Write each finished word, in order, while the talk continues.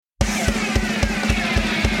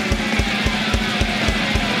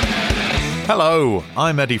Hello,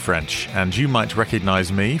 I'm Eddie French, and you might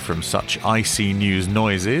recognise me from such icy news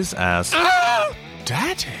noises as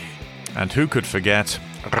Daddy. And who could forget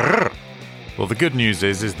Well, the good news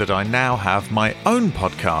is that I now have my own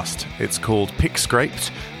podcast. It's called Pick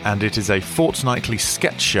Scraped, and it is a fortnightly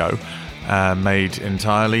sketch show made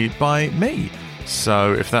entirely by me.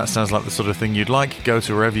 So if that sounds like the sort of thing you'd like, go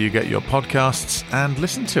to wherever you get your podcasts and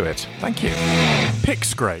listen to it. Thank you. Pick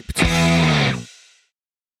Scraped.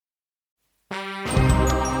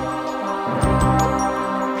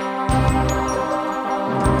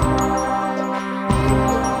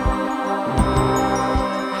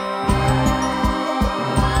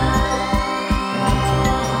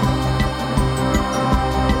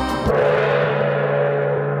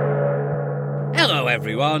 Hello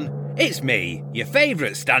everyone, it's me, your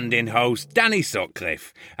favourite stand-in host, Danny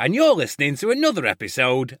Sutcliffe, and you're listening to another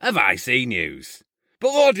episode of IC News.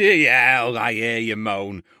 Bloody hell, I hear you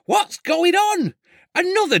moan. What's going on?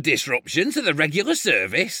 Another disruption to the regular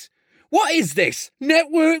service? What is this,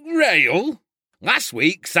 Network Rail? Last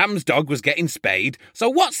week, Sam's dog was getting spayed, so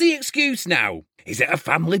what's the excuse now? Is it a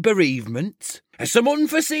family bereavement? Has some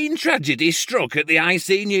unforeseen tragedy struck at the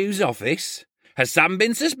IC News office? Has Sam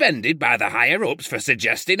been suspended by the higher-ups for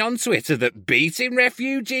suggesting on Twitter that beating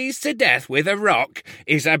refugees to death with a rock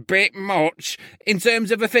is a bit much in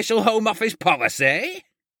terms of official Home Office policy?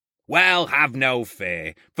 Well, have no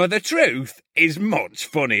fear, for the truth is much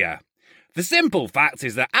funnier. The simple fact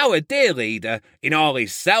is that our dear leader, in all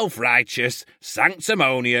his self-righteous,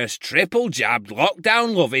 sanctimonious, triple-jabbed,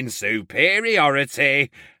 lockdown-loving superiority,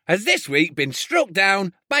 has this week been struck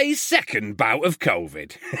down by his second bout of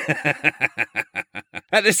COVID.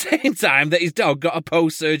 At the same time that his dog got a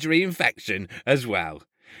post-surgery infection as well.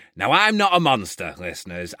 Now, I'm not a monster,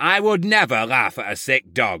 listeners. I would never laugh at a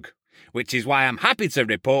sick dog, which is why I'm happy to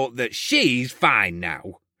report that she's fine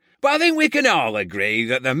now. But I think we can all agree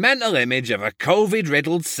that the mental image of a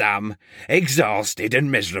COVID-riddled Sam, exhausted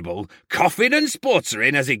and miserable, coughing and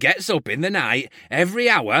spluttering as he gets up in the night, every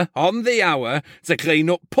hour, on the hour, to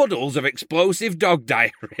clean up puddles of explosive dog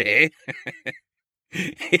diarrhea,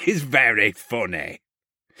 is very funny.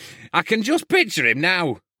 I can just picture him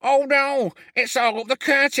now. Oh no, it's all up the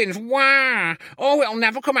curtains, wah! Oh, it'll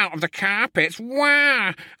never come out of the carpets,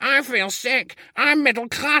 wah! I feel sick, I'm middle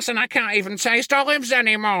class and I can't even taste olives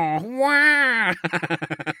anymore, wah!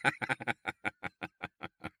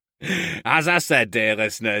 As I said, dear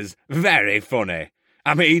listeners, very funny.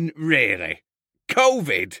 I mean, really.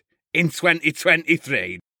 COVID in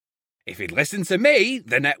 2023. If he'd listened to me,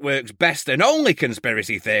 the network's best and only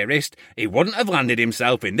conspiracy theorist, he wouldn't have landed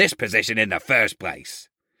himself in this position in the first place.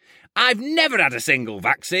 I've never had a single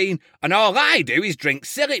vaccine, and all I do is drink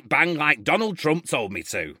Sillet Bang like Donald Trump told me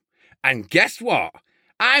to. And guess what?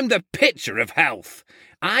 I'm the picture of health.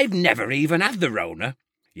 I've never even had the Rona.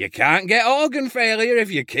 You can't get organ failure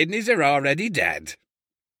if your kidneys are already dead.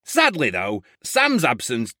 Sadly, though, Sam's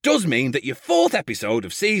absence does mean that your fourth episode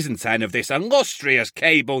of Season 10 of this illustrious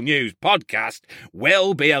cable news podcast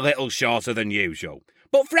will be a little shorter than usual.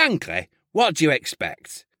 But frankly, what do you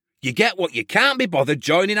expect? You get what you can't be bothered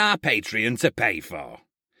joining our Patreon to pay for.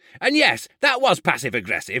 And yes, that was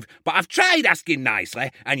passive-aggressive, but I've tried asking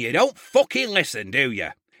nicely, and you don't fucking listen, do you?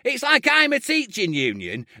 It's like I'm a teaching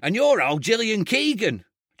union, and you're all Gillian Keegan.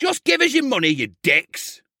 Just give us your money, you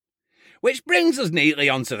dicks. Which brings us neatly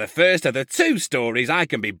onto the first of the two stories I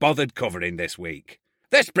can be bothered covering this week.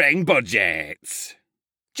 The spring budget.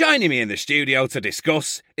 Joining me in the studio to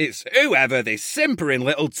discuss, it's whoever this simpering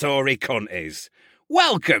little Tory cunt is.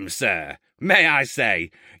 Welcome, sir. May I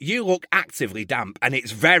say, you look actively damp and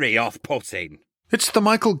it's very off-putting. It's the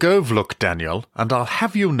Michael Gove look, Daniel, and I'll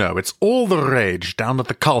have you know it's all the rage down at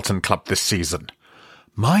the Carlton Club this season.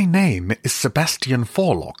 My name is Sebastian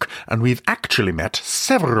Forlock, and we've actually met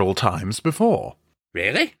several times before.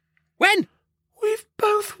 Really? When? We've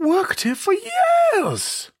both worked here for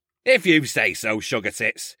years. If you say so, sugar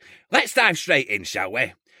tits. Let's dive straight in, shall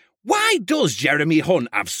we? Why does Jeremy Hunt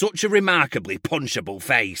have such a remarkably punchable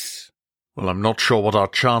face? Well, I'm not sure what our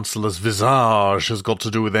Chancellor's visage has got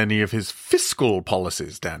to do with any of his fiscal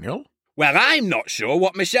policies, Daniel. Well, I'm not sure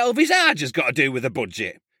what Michelle Visage has got to do with the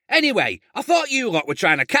budget. Anyway, I thought you lot were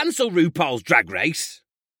trying to cancel RuPaul's Drag Race.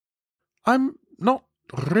 I'm not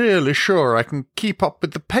really sure I can keep up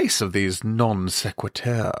with the pace of these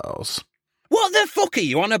non-sequiturs. What the fuck are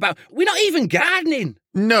you on about? We're not even gardening.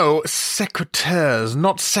 No, secretaires,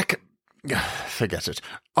 not Forget it.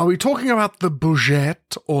 Are we talking about the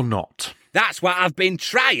budget or not? That's what I've been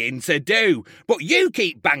trying to do. But you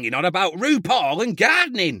keep banging on about RuPaul and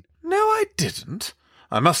gardening. No, I didn't.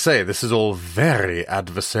 I must say this is all very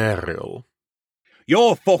adversarial.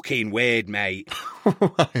 You're fucking weird, mate.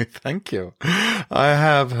 Why, thank you. I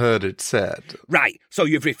have heard it said. Right, so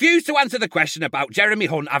you've refused to answer the question about Jeremy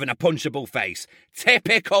Hunt having a punchable face.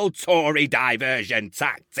 Typical Tory diversion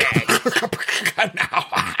tactic. Now,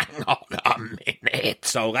 hang on a minute.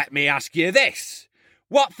 So let me ask you this.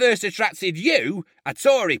 What first attracted you, a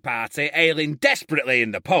Tory party ailing desperately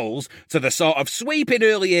in the polls, to the sort of sweeping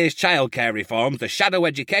early years childcare reforms the Shadow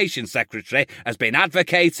Education Secretary has been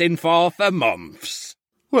advocating for months?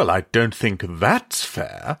 Well, I don't think that's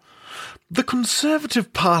fair. The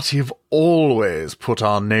Conservative Party have always put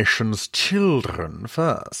our nation's children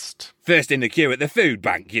first. First in the queue at the food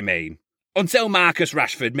bank, you mean? Until Marcus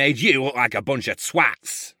Rashford made you look like a bunch of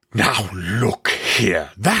twats. Now look here,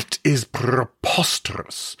 that is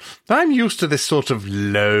preposterous. I'm used to this sort of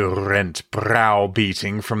low-rent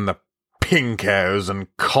browbeating from the pinkos and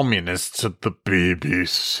communists at the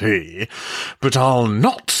BBC, but I'll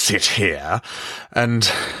not sit here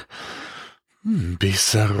and be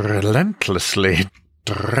so relentlessly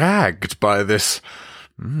dragged by this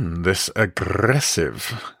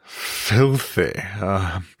aggressive, filthy,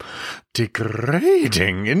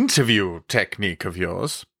 degrading interview technique of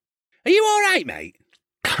yours. Are you all right, mate?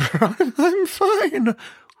 I'm fine.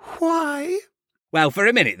 Why? Well, for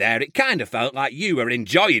a minute there, it kind of felt like you were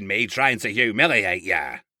enjoying me trying to humiliate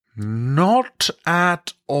ya. Not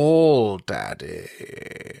at all, Daddy.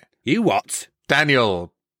 You what?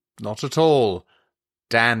 Daniel. Not at all.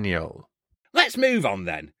 Daniel. Let's move on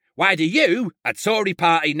then. Why do you, a Tory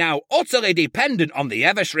party now utterly dependent on the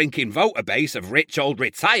ever-shrinking voter base of rich old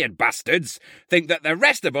retired bastards, think that the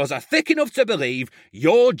rest of us are thick enough to believe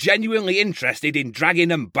you're genuinely interested in dragging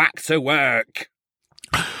them back to work?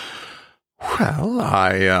 Well,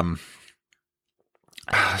 I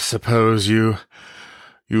suppose you'd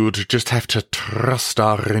just have to trust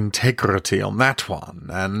our integrity on that one,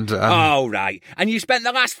 and... Oh, right. And you spent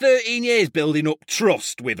the last 13 years building up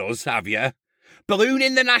trust with us, have you?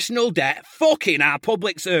 Ballooning the national debt, fucking our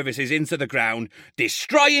public services into the ground,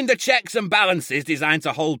 destroying the checks and balances designed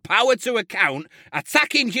to hold power to account,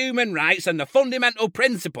 attacking human rights and the fundamental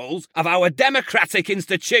principles of our democratic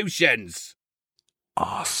institutions.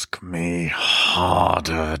 Ask me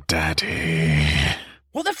harder, Daddy.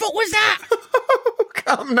 What the fuck was that?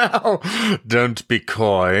 Come now. Don't be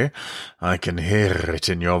coy. I can hear it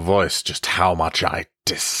in your voice just how much I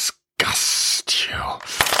disgust you.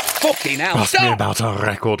 Fucking hell, Ask me stop! about our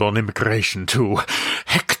record on immigration, too.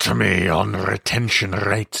 Hector me on retention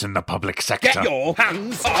rates in the public sector. Get your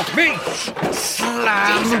hands off me!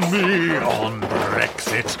 Slam me on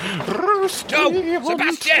Brexit. Roast No, me on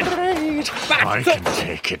Sebastian! trade. Back I up. can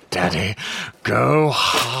take it, Daddy. Go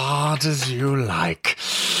hard as you like.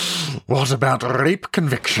 What about rape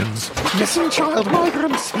convictions, missing child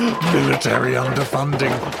migrants, military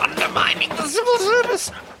underfunding, undermining the civil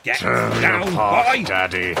service? Get Turn down, apart, boy!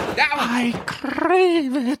 Daddy. Down! I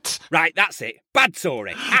crave it. Right, that's it. Bad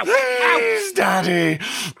Tory. Out! Out! Please, Daddy.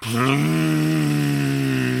 Please.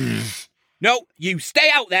 No, you stay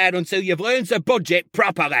out there until you've learned to budget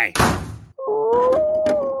properly.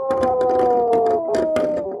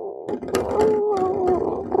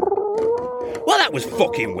 Well, that was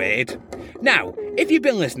fucking weird. Now, if you've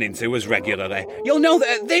been listening to us regularly, you'll know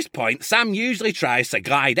that at this point, Sam usually tries to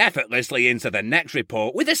glide effortlessly into the next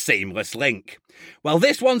report with a seamless link. Well,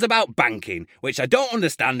 this one's about banking, which I don't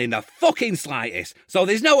understand in the fucking slightest, so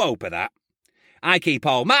there's no hope of that. I keep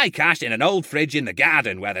all my cash in an old fridge in the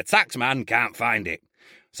garden where the taxman can't find it.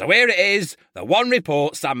 So here it is, the one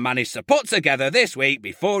report Sam managed to put together this week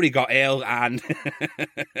before he got ill and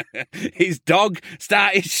his dog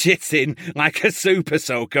started shitting like a super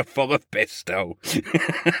soaker full of pisto.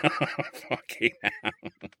 Fucking hell.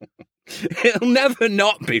 It'll never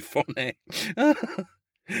not be funny.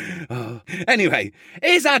 Oh. Anyway,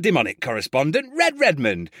 here's our demonic correspondent, Red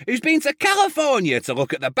Redmond, who's been to California to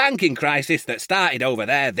look at the banking crisis that started over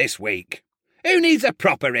there this week. Who needs a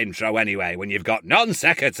proper intro anyway when you've got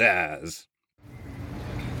non-secateurs?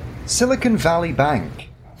 Silicon Valley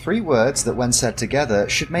Bank. 3 words that when said together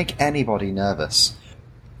should make anybody nervous.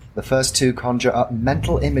 The first 2 conjure up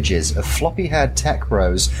mental images of floppy-haired tech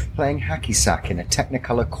bros playing hacky sack in a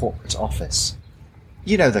Technicolor corporate office.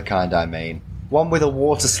 You know the kind I mean. One with a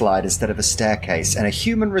water slide instead of a staircase and a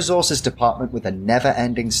human resources department with a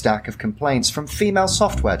never-ending stack of complaints from female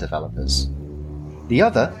software developers. The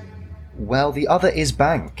other is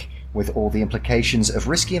bank, with all the implications of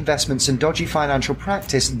risky investments and dodgy financial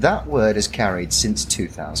practice that word has carried since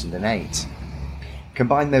 2008.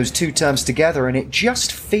 Combine those 2 terms together and it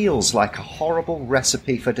just feels like a horrible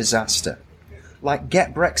recipe for disaster. Like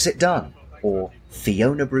Get Brexit Done, or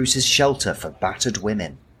Fiona Bruce's Shelter for Battered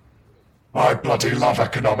Women. I bloody love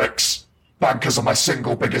economics. Bankers are my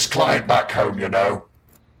single biggest client back home, you know.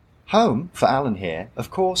 Home, for Alan here, of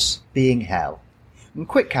course, being hell. And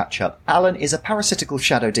quick catch-up, Alan is a parasitical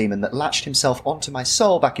shadow demon that latched himself onto my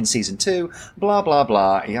soul back in Season 2, blah blah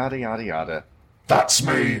blah, yada yada yada. That's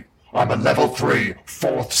me. I'm a level 3,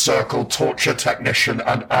 4th circle torture technician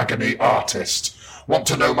and agony artist. Want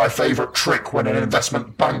to know my favourite trick when an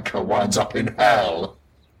investment banker winds up in hell?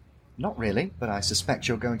 Not really, but I suspect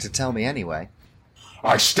you're going to tell me anyway.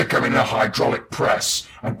 I stick 'em in a hydraulic press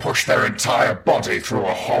and push their entire body through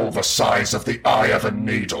a hole the size of the eye of a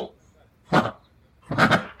needle.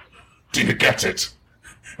 Do you get it?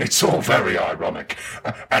 It's all very ironic.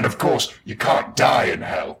 And of course, you can't die in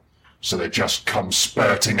hell, so they just come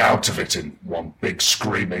spurting out of it in one big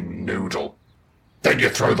screaming noodle. Then you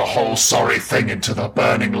throw the whole sorry thing into the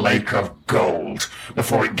burning lake of gold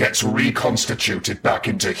before it gets reconstituted back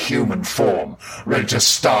into human form, ready to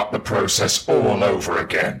start the process all over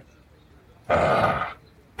again.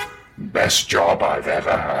 Best job I've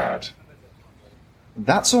ever had.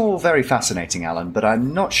 That's all very fascinating, Alan, but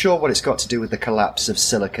I'm not sure what it's got to do with the collapse of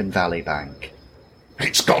Silicon Valley Bank.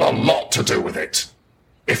 It's got a lot to do with it.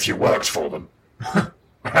 If you worked for them.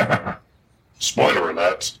 Spoiler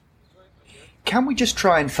alert. Can we just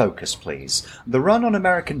try and focus, please? The run on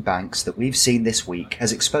American banks that we've seen this week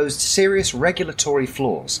has exposed serious regulatory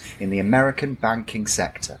flaws in the American banking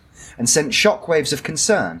sector and sent shockwaves of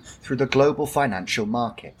concern through the global financial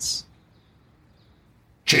markets.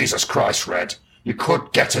 Jesus Christ, Red. You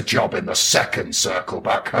could get a job in the 2nd circle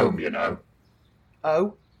back home, you know.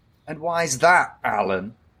 Oh? And why's that,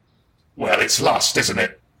 Alan? Well, it's lust, isn't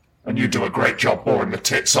it? And you do a great job boring the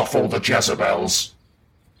tits off all the Jezebels.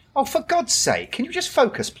 Oh, for God's sake, can you just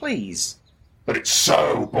focus, please? But it's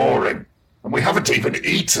so boring, and we haven't even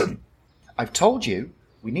eaten. I've told you,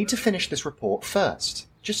 we need to finish this report first.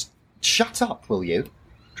 Just shut up, will you?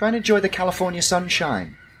 Try and enjoy the California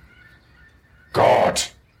sunshine. God.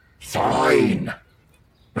 Fine.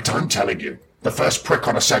 But I'm telling you, the first prick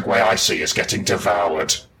on a Segway I see is getting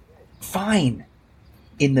devoured. Fine.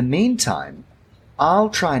 In the meantime,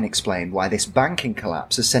 I'll try and explain why this banking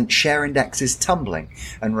collapse has sent share indexes tumbling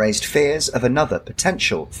and raised fears of another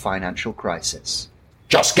potential financial crisis.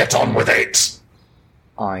 Just get on with it!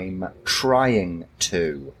 I'm trying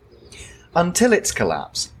to. Until its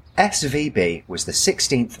collapse, SVB was the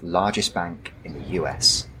 16th largest bank in the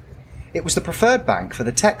US. It was the preferred bank for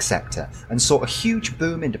the tech sector and saw a huge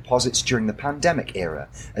boom in deposits during the pandemic era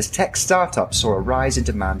as tech startups saw a rise in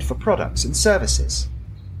demand for products and services.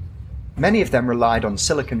 Many of them relied on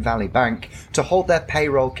Silicon Valley Bank to hold their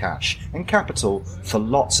payroll cash and capital for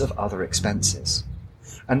lots of other expenses.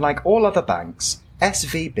 And like all other banks,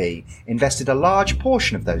 SVB invested a large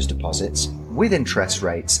portion of those deposits with interest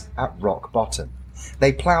rates at rock bottom.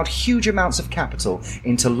 They ploughed huge amounts of capital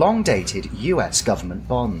into long-dated US government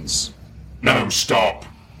bonds. No, stop.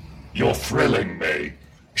 You're thrilling me.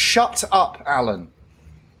 Shut up, Alan.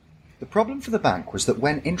 The problem for the bank was that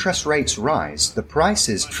when interest rates rise, the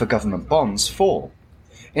prices for government bonds fall.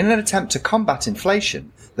 In an attempt to combat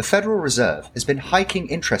inflation, the Federal Reserve has been hiking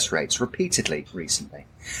interest rates repeatedly recently.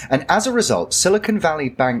 And as a result, Silicon Valley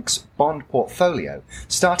Bank's bond portfolio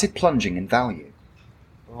started plunging in value.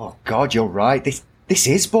 Oh, God, you're right. This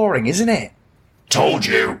is boring, isn't it? Told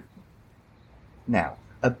you. Now,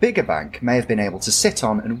 a bigger bank may have been able to sit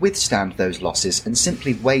on and withstand those losses and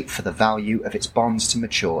simply wait for the value of its bonds to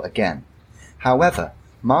mature again. However,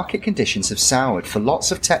 market conditions have soured for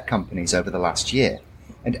lots of tech companies over the last year,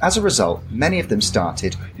 and as a result, many of them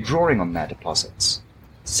started drawing on their deposits.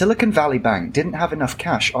 Silicon Valley Bank didn't have enough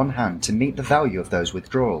cash on hand to meet the value of those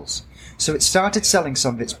withdrawals, so it started selling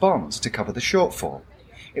some of its bonds to cover the shortfall.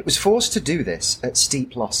 It was forced to do this at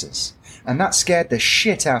steep losses, and that scared the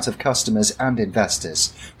shit out of customers and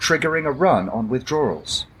investors, triggering a run on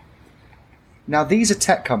withdrawals. Now, these are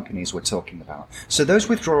tech companies we're talking about, so those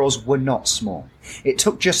withdrawals were not small. It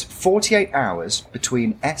took just 48 hours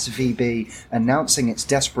between SVB announcing its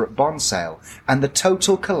desperate bond sale and the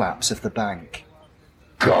total collapse of the bank.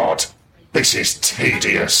 God, this is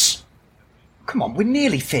tedious. Come on, we're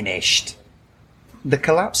nearly finished. The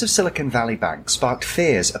collapse of Silicon Valley Bank sparked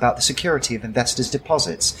fears about the security of investors'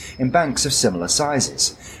 deposits in banks of similar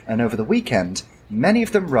sizes, and over the weekend, many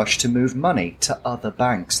of them rushed to move money to other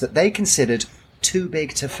banks that they considered too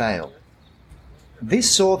big to fail.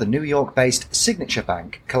 This saw the New York-based Signature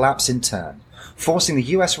Bank collapse in turn, forcing the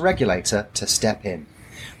US regulator to step in.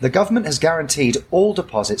 The government has guaranteed all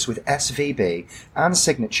deposits with SVB and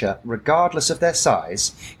Signature, regardless of their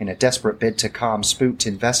size, in a desperate bid to calm spooked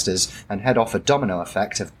investors and head off a domino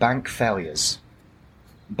effect of bank failures.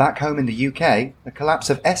 Back home in the UK, the collapse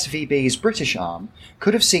of SVB's British arm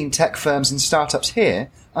could have seen tech firms and startups here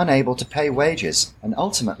unable to pay wages and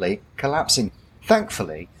ultimately collapsing.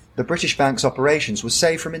 Thankfully, the British bank's operations were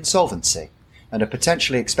saved from insolvency, and a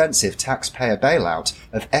potentially expensive taxpayer bailout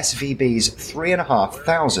of SVB's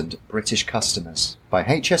 3,500 British customers, by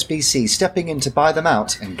HSBC stepping in to buy them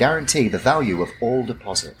out and guarantee the value of all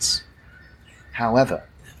deposits. However,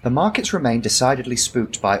 the markets remain decidedly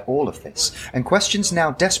spooked by all of this, and questions now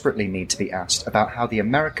desperately need to be asked about how the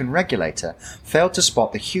American regulator failed to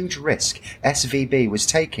spot the huge risk SVB was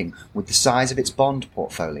taking with the size of its bond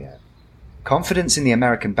portfolio. Confidence in the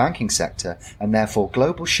American banking sector, and therefore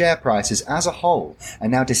global share prices as a whole, are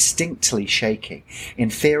now distinctly shaky, in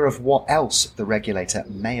fear of what else the regulator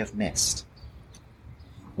may have missed.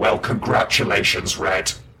 Well, congratulations,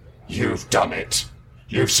 Red. You've done it.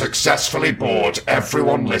 You've successfully bored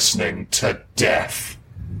everyone listening to death.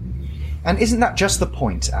 And isn't that just the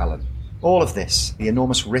point, Alan? All of this, the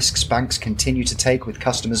enormous risks banks continue to take with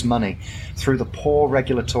customers' money, through the poor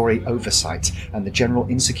regulatory oversight and the general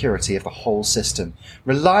insecurity of the whole system,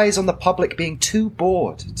 relies on the public being too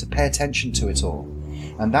bored to pay attention to it all.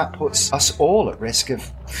 And that puts us all at risk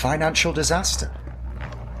of financial disaster.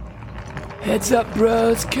 Heads up,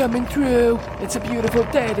 bros, coming through. It's a beautiful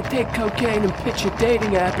day to take cocaine and pitch a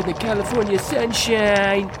dating app in the California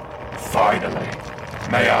sunshine. Finally.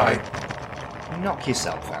 May I? Knock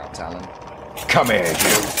yourself out, Alan. Come here,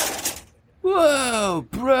 you. Whoa,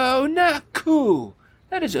 bro, not cool.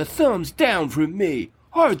 That is a thumbs down from me.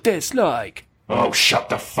 Hard dislike. Oh, shut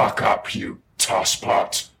the fuck up, you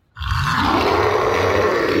tosspot.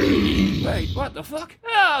 Wait, what the fuck?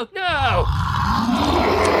 Oh, no!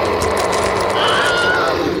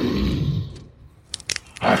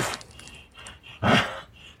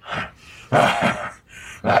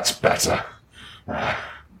 That's better.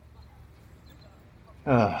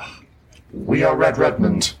 We are Red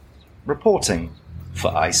Redmond. Reporting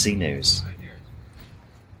for IC News.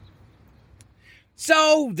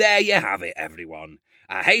 So there you have it, everyone.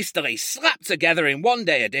 A hastily slapped together in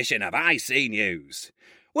one-day edition of IC News.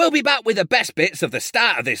 We'll be back with the best bits of the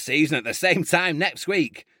start of this season at the same time next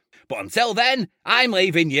week. But until then, I'm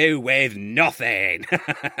leaving you with nothing.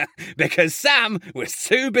 Because Sam was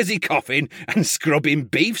too busy coughing and scrubbing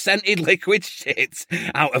beef-scented liquid shit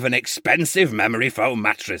out of an expensive memory foam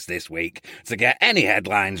mattress this week to get any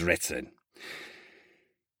headlines written.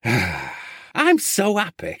 I'm so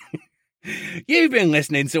happy. You've been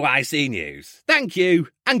listening to IC News. Thank you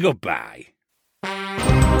and goodbye.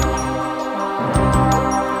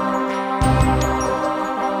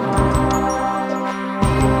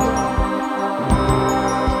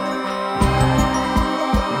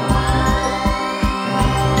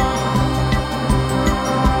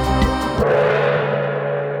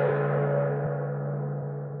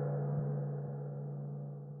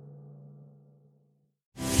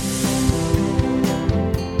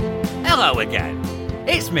 Hello again.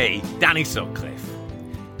 It's me, Danny Sutcliffe.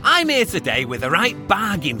 I'm here today with the right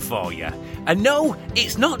bargain for you. And no,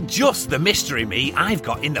 it's not just the mystery meat I've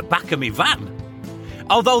got in the back of my van.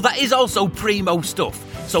 Although that is also primo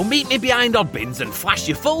stuff, so meet me behind Oddbins and flash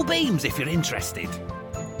your full beams if you're interested.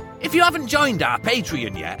 If you haven't joined our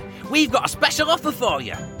Patreon yet, we've got a special offer for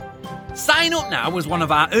you. Sign up now as one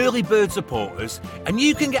of our early bird supporters and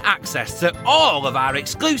you can get access to all of our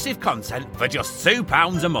exclusive content for just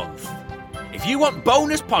 £2 a month. If you want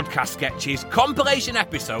bonus podcast sketches, compilation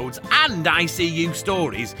episodes and ICU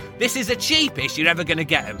stories, this is the cheapest you're ever going to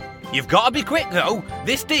get them. You've got to be quick though.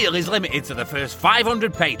 This deal is limited to the first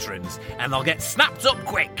 500 patrons and they'll get snapped up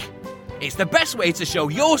quick. It's the best way to show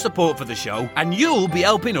your support for the show and you'll be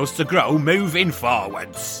helping us to grow moving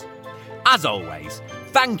forwards. As always,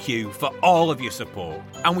 thank you for all of your support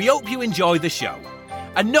and we hope you enjoy the show.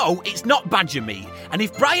 And no, it's not badger meat, and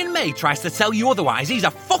if Brian May tries to tell you otherwise, he's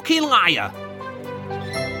a fucking liar.